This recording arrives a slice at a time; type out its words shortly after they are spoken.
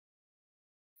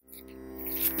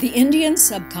The Indian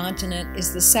subcontinent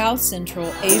is the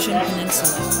south-central Asian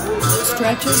peninsula that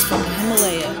stretches from the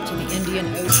Himalaya to the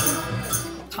Indian Ocean.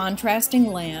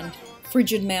 Contrasting land,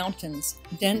 frigid mountains,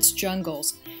 dense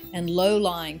jungles, and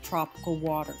low-lying tropical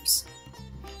waters.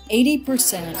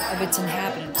 80% of its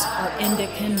inhabitants are Indic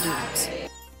Hindus.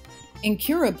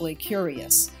 Incurably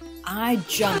curious, I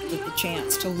jumped at the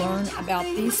chance to learn about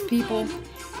these people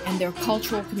and their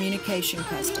cultural communication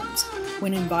customs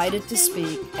when invited to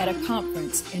speak at a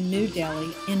conference in New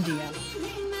Delhi, India.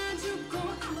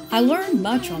 I learned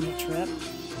much on the trip,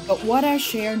 but what I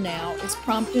share now is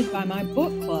prompted by my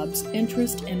book club's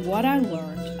interest in what I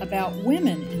learned about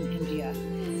women in India,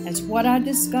 as what I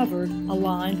discovered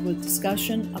aligned with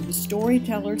discussion of the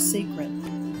storyteller's secret,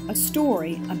 a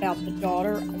story about the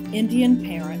daughter of Indian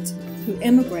parents who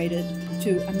immigrated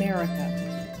to America.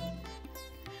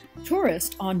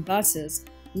 Tourists on buses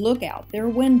look out their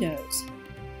windows.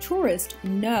 Tourists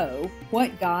know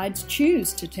what guides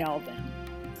choose to tell them.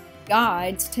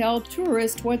 Guides tell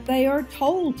tourists what they are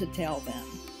told to tell them.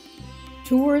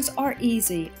 Tours are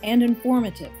easy and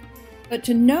informative, but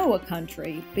to know a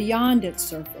country beyond its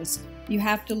surface, you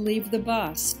have to leave the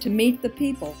bus to meet the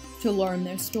people to learn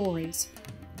their stories.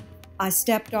 I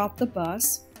stepped off the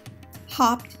bus,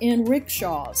 hopped in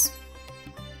rickshaws,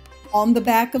 on the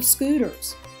back of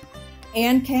scooters,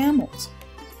 and camels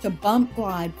to bump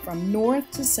glide from north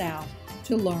to south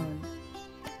to learn.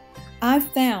 I've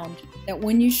found that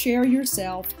when you share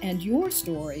yourself and your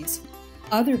stories,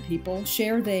 other people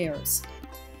share theirs.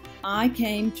 I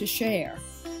came to share,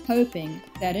 hoping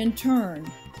that in turn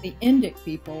the Indic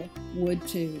people would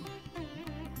too.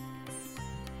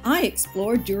 I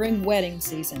explored during wedding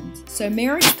season, so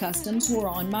marriage customs were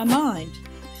on my mind.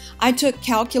 I took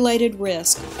calculated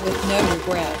risk with no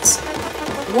regrets.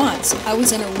 Once I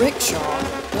was in a rickshaw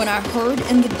when I heard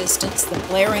in the distance the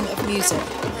blaring of music.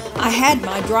 I had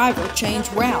my driver change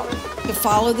route to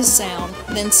follow the sound,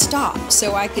 then stop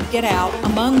so I could get out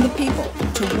among the people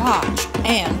to watch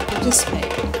and participate.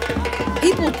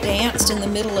 People danced in the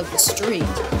middle of the street.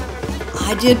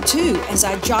 I did too as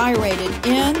I gyrated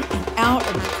in and out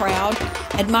of the crowd,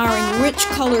 admiring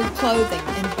rich-colored clothing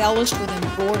embellished with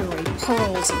embroidery,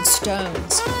 pearls, and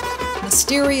stones.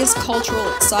 Mysterious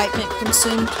cultural excitement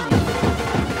consumed me.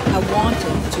 I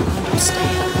wanted to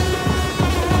understand.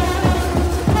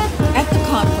 At the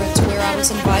conference where I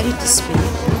was invited to speak,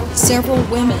 several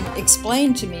women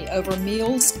explained to me over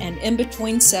meals and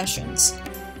in-between sessions.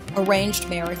 Arranged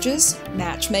marriages,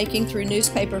 matchmaking through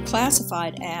newspaper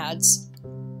classified ads,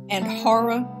 and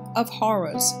horror of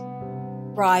horrors,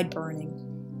 bride burning.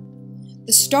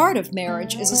 The start of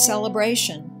marriage is a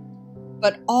celebration,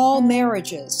 but all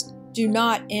marriages do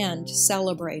not end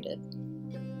celebrated.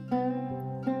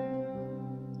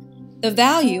 The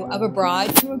value of a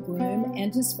bride to a groom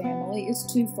and his family is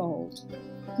twofold: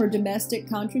 her domestic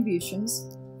contributions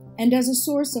and as a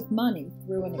source of money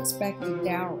through an expected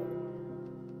dowry.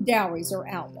 Dowries are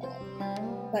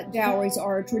outlawed, but dowries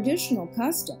are a traditional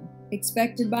custom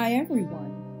expected by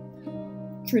everyone.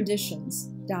 Traditions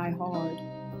die hard.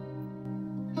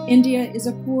 India is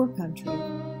a poor country.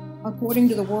 According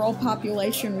to the World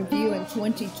Population Review in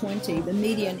 2020, the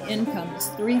median income is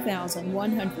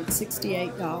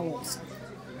 $3,168.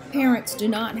 Parents do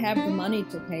not have the money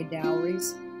to pay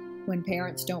dowries. When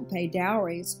parents don't pay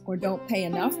dowries or don't pay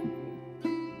enough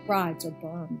money, brides are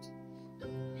burned.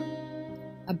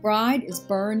 A bride is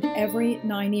burned every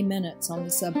 90 minutes on the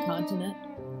subcontinent.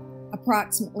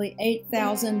 Approximately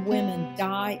 8,000 women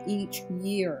die each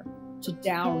year to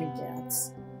dowry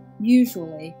deaths,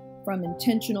 usually from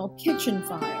intentional kitchen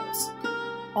fires,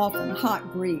 often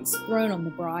hot grease thrown on the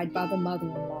bride by the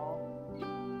mother-in-law.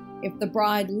 If the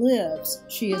bride lives,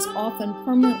 she is often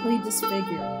permanently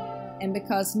disfigured, and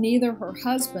because neither her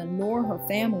husband nor her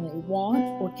family want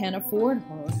or can afford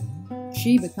her,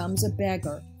 she becomes a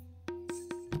beggar.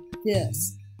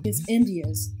 This is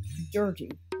India's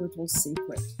dirty little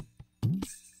secret.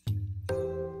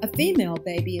 A female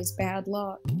baby is bad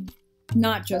luck.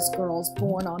 Not just girls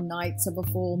born on nights of a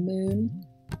full moon.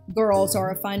 Girls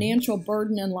are a financial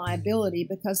burden and liability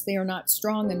because they are not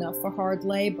strong enough for hard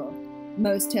labor.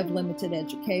 Most have limited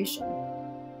education.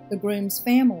 The groom's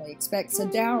family expects a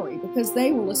dowry because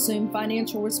they will assume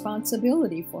financial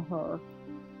responsibility for her.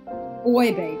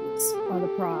 Boy babies are the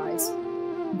prize.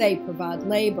 They provide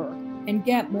labor and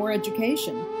get more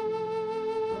education.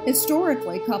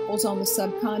 Historically, couples on the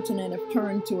subcontinent have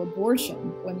turned to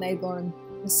abortion when they learn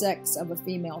the sex of a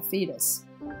female fetus.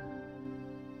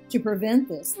 To prevent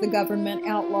this, the government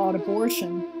outlawed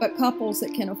abortion, but couples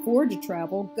that can afford to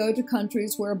travel go to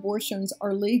countries where abortions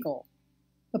are legal.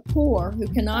 The poor, who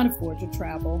cannot afford to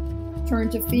travel, turn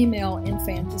to female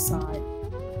infanticide.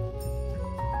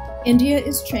 India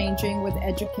is changing with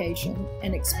education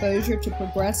and exposure to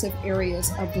progressive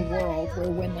areas of the world where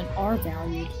women are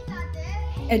valued.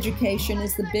 Education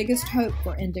is the biggest hope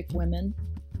for Indic women,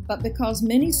 but because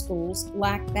many schools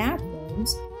lack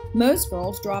bathrooms, most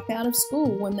girls drop out of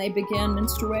school when they begin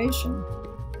menstruation.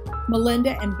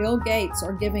 Melinda and Bill Gates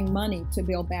are giving money to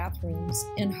build bathrooms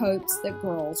in hopes that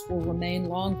girls will remain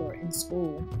longer in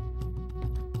school.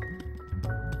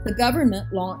 The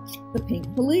government launched the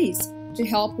Pink Police to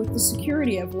help with the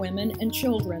security of women and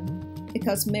children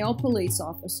because male police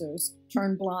officers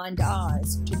turn blind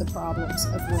eyes to the problems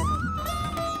of women.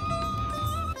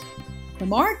 The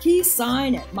marquee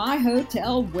sign at my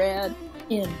hotel read,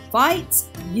 "Invites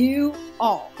you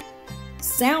all."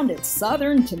 Sounded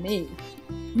Southern to me.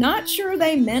 Not sure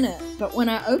they meant it, but when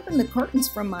I opened the curtains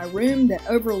from my room that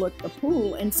overlooked the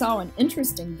pool and saw an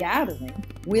interesting gathering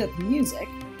with music,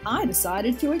 I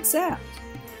decided to accept.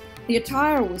 The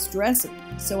attire was dressy,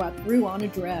 so I threw on a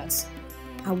dress.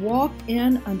 I walked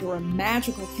in under a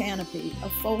magical canopy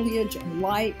of foliage and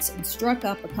lights and struck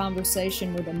up a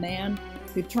conversation with a man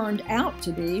who turned out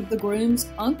to be the groom's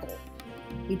uncle.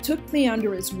 He took me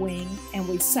under his wing and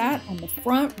we sat on the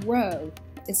front row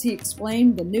as he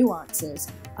explained the nuances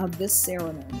of this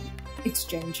ceremony,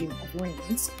 exchanging of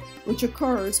rings, which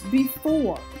occurs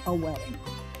before a wedding.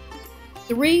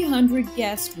 300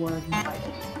 guests were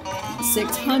invited.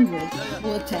 600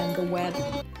 will attend the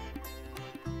wedding.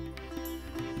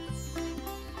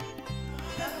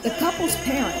 The couple's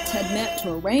parents had met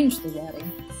to arrange the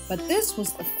wedding, but this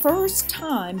was the first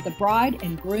time the bride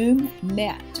and groom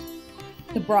met.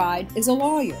 The bride is a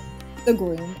lawyer, the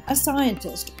groom a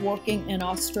scientist working in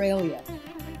Australia.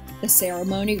 The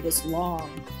ceremony was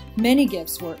long. Many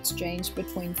gifts were exchanged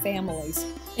between families,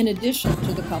 in addition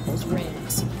to the couple's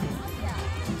rings.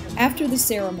 After the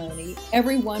ceremony,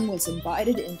 everyone was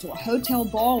invited into a hotel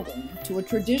ballroom to a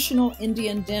traditional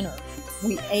Indian dinner.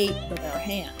 We ate with our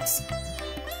hands.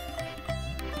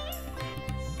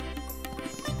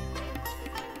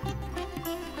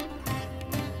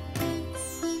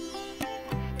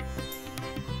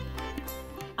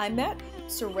 I met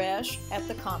Suresh at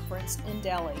the conference in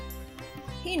Delhi.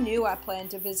 He knew I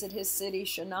planned to visit his city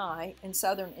Chennai in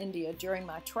southern India during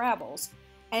my travels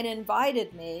and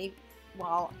invited me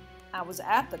while I was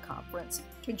at the conference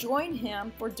to join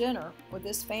him for dinner with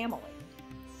his family.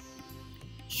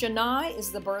 Chennai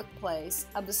is the birthplace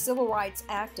of the civil rights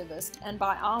activist and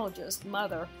biologist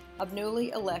mother of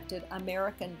newly elected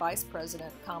American Vice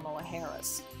President Kamala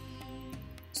Harris.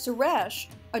 Suresh,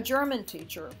 a German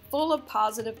teacher full of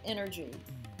positive energy,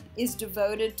 is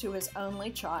devoted to his only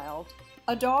child,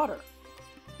 a daughter.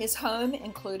 His home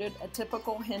included a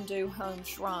typical Hindu home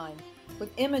shrine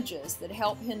with images that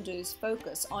help Hindus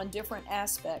focus on different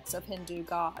aspects of Hindu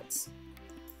gods.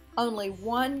 Only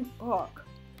one book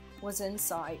was in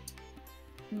sight,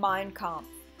 Mein Kampf,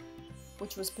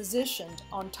 which was positioned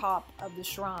on top of the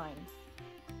shrine.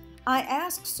 I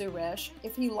asked Suresh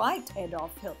if he liked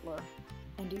Adolf Hitler,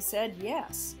 and he said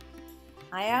yes.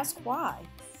 I asked why,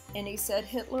 and he said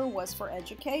Hitler was for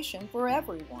education for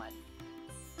everyone.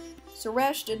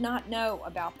 Suresh did not know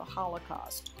about the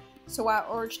Holocaust, so I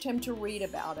urged him to read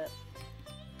about it.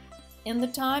 In the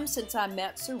time since I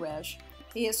met Suresh,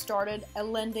 he has started a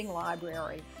lending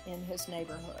library in his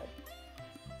neighborhood.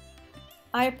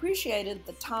 I appreciated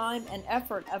the time and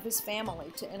effort of his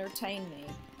family to entertain me.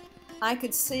 I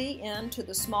could see into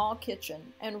the small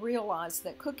kitchen and realized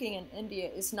that cooking in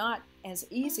India is not as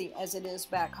easy as it is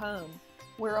back home,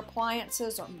 where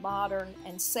appliances are modern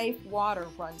and safe water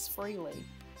runs freely.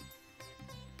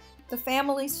 The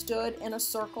family stood in a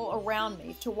circle around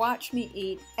me to watch me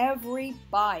eat every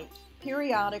bite,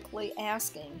 periodically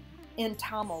asking, in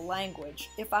Tamil language,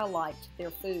 if I liked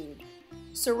their food.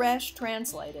 Suresh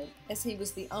translated, as he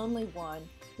was the only one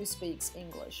who speaks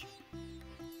English.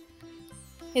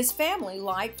 His family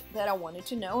liked that I wanted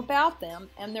to know about them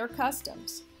and their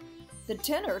customs. The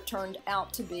dinner turned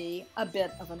out to be a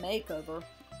bit of a makeover.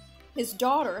 His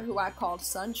daughter, who I called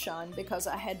Sunshine because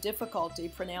I had difficulty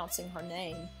pronouncing her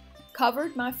name,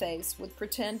 covered my face with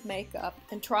pretend makeup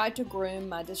and tried to groom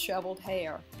my disheveled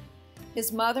hair.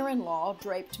 His mother-in-law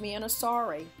draped me in a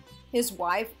sari. His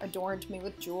wife adorned me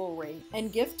with jewelry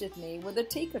and gifted me with a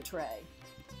tikka tray.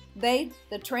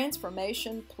 The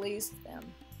transformation pleased them.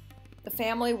 The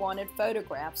family wanted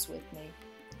photographs with me.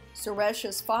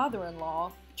 Suresh's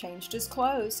father-in-law changed his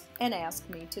clothes and asked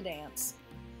me to dance.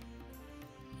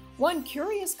 One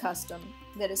curious custom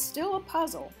that is still a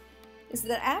puzzle is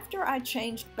that after I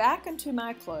changed back into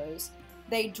my clothes,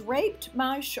 They draped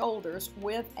my shoulders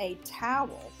with a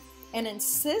towel and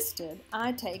insisted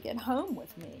I take it home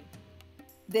with me.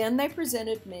 Then they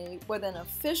presented me with an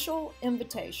official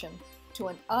invitation to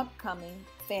an upcoming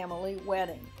family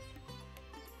wedding.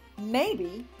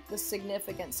 Maybe the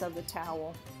significance of the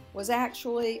towel was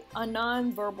actually a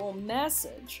nonverbal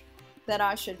message that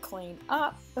I should clean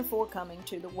up before coming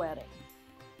to the wedding.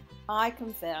 I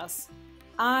confess,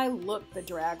 I looked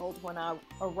bedraggled when I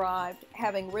arrived,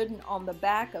 having ridden on the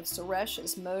back of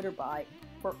Suresh's motorbike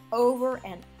for over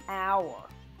an hour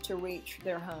to reach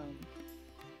their home.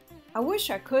 I wish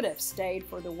I could have stayed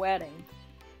for the wedding.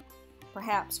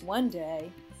 Perhaps one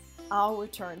day I'll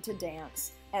return to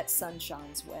dance at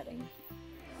Sunshine's wedding.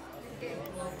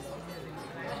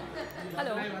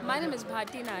 Hello, my name is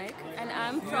Bharti Naik and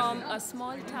I'm from a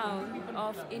small town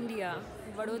of India,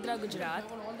 Vadodara, Gujarat.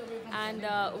 And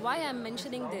why I'm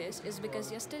mentioning this is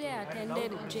because yesterday I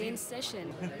attended Jane's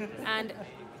session, and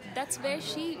that's where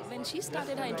when she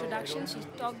started her introduction, she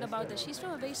talked about that she's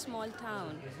from a very small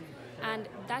town. And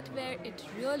that where it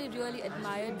really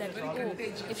admired that, oh,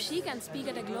 if she can speak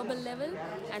at a global level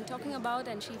and talking about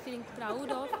and she feeling proud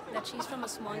of that she's from a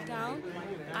small town,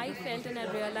 I felt and I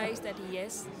realized that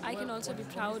yes, I can also be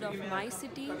proud of my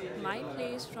city, my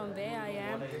place from where I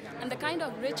am, and the kind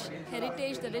of rich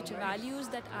heritage, the rich values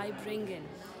that I bring in.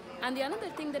 And the another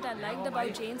thing that I liked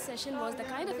about Jane's session was the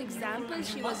kind of examples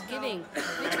she was giving,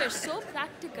 which were so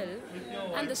practical,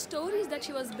 and the stories that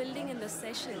she was building in the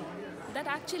session that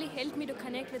actually helped me to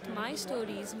connect with my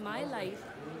stories, my life,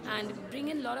 and bring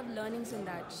in a lot of learnings in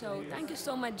that. So thank you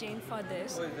so much, Jane, for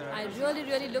this. I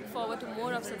really look forward to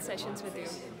more of such sessions with you.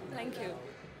 Thank you.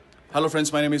 Hello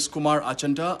friends, my name is Kumar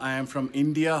Achanta. I am from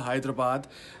India, Hyderabad.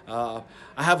 I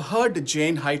have heard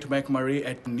Jane Height McMurray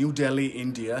at New Delhi,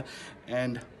 India,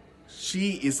 and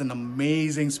she is an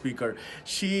amazing speaker.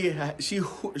 She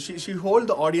holds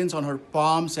the audience on her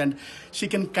palms and she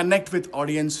can connect with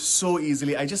audience so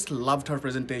easily. I just loved her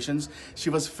presentations. She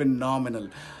was phenomenal.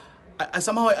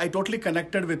 Somehow I totally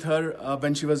connected with her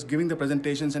when she was giving the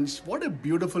presentations, and what a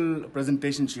beautiful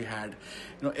presentation she had.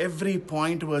 You know, every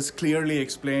point was clearly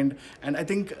explained, and I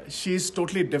think she's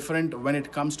totally different when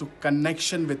it comes to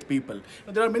connection with people. You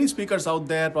know, there are many speakers out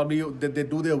there, probably they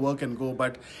do their work and go,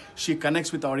 but she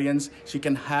connects with audience. She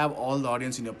can have all the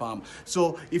audience in your palm.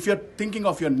 So if you're thinking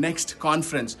of your next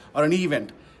conference or an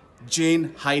event,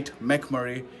 Jane Height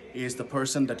McMurray is the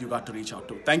person that you got to reach out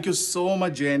to. Thank you so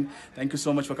much, Jane. Thank you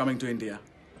so much for coming to India.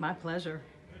 My pleasure.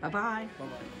 Bye-bye. Bye-bye.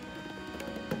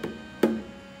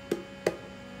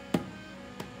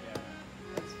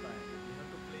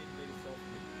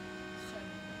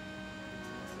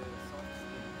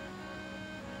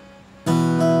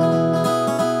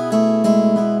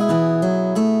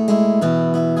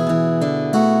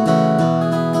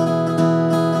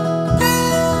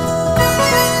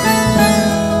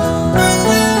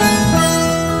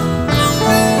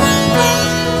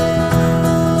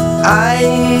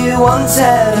 I once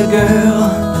had a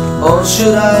girl, or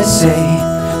should I say,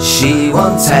 she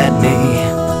once had me.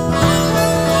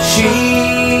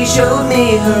 She showed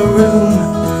me her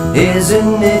room,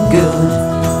 isn't it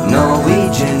good,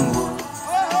 Norwegian wood.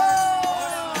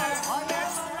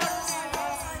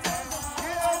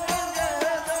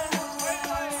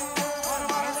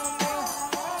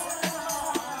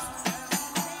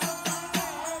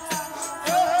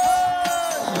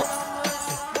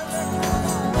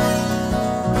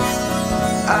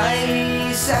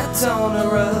 I sat on a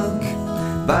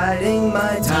rug, biding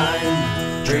my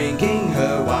time, drinking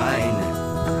her wine.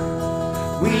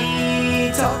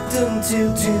 We talked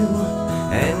until 2,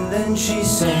 and then she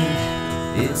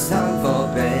said, it's time for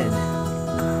bed.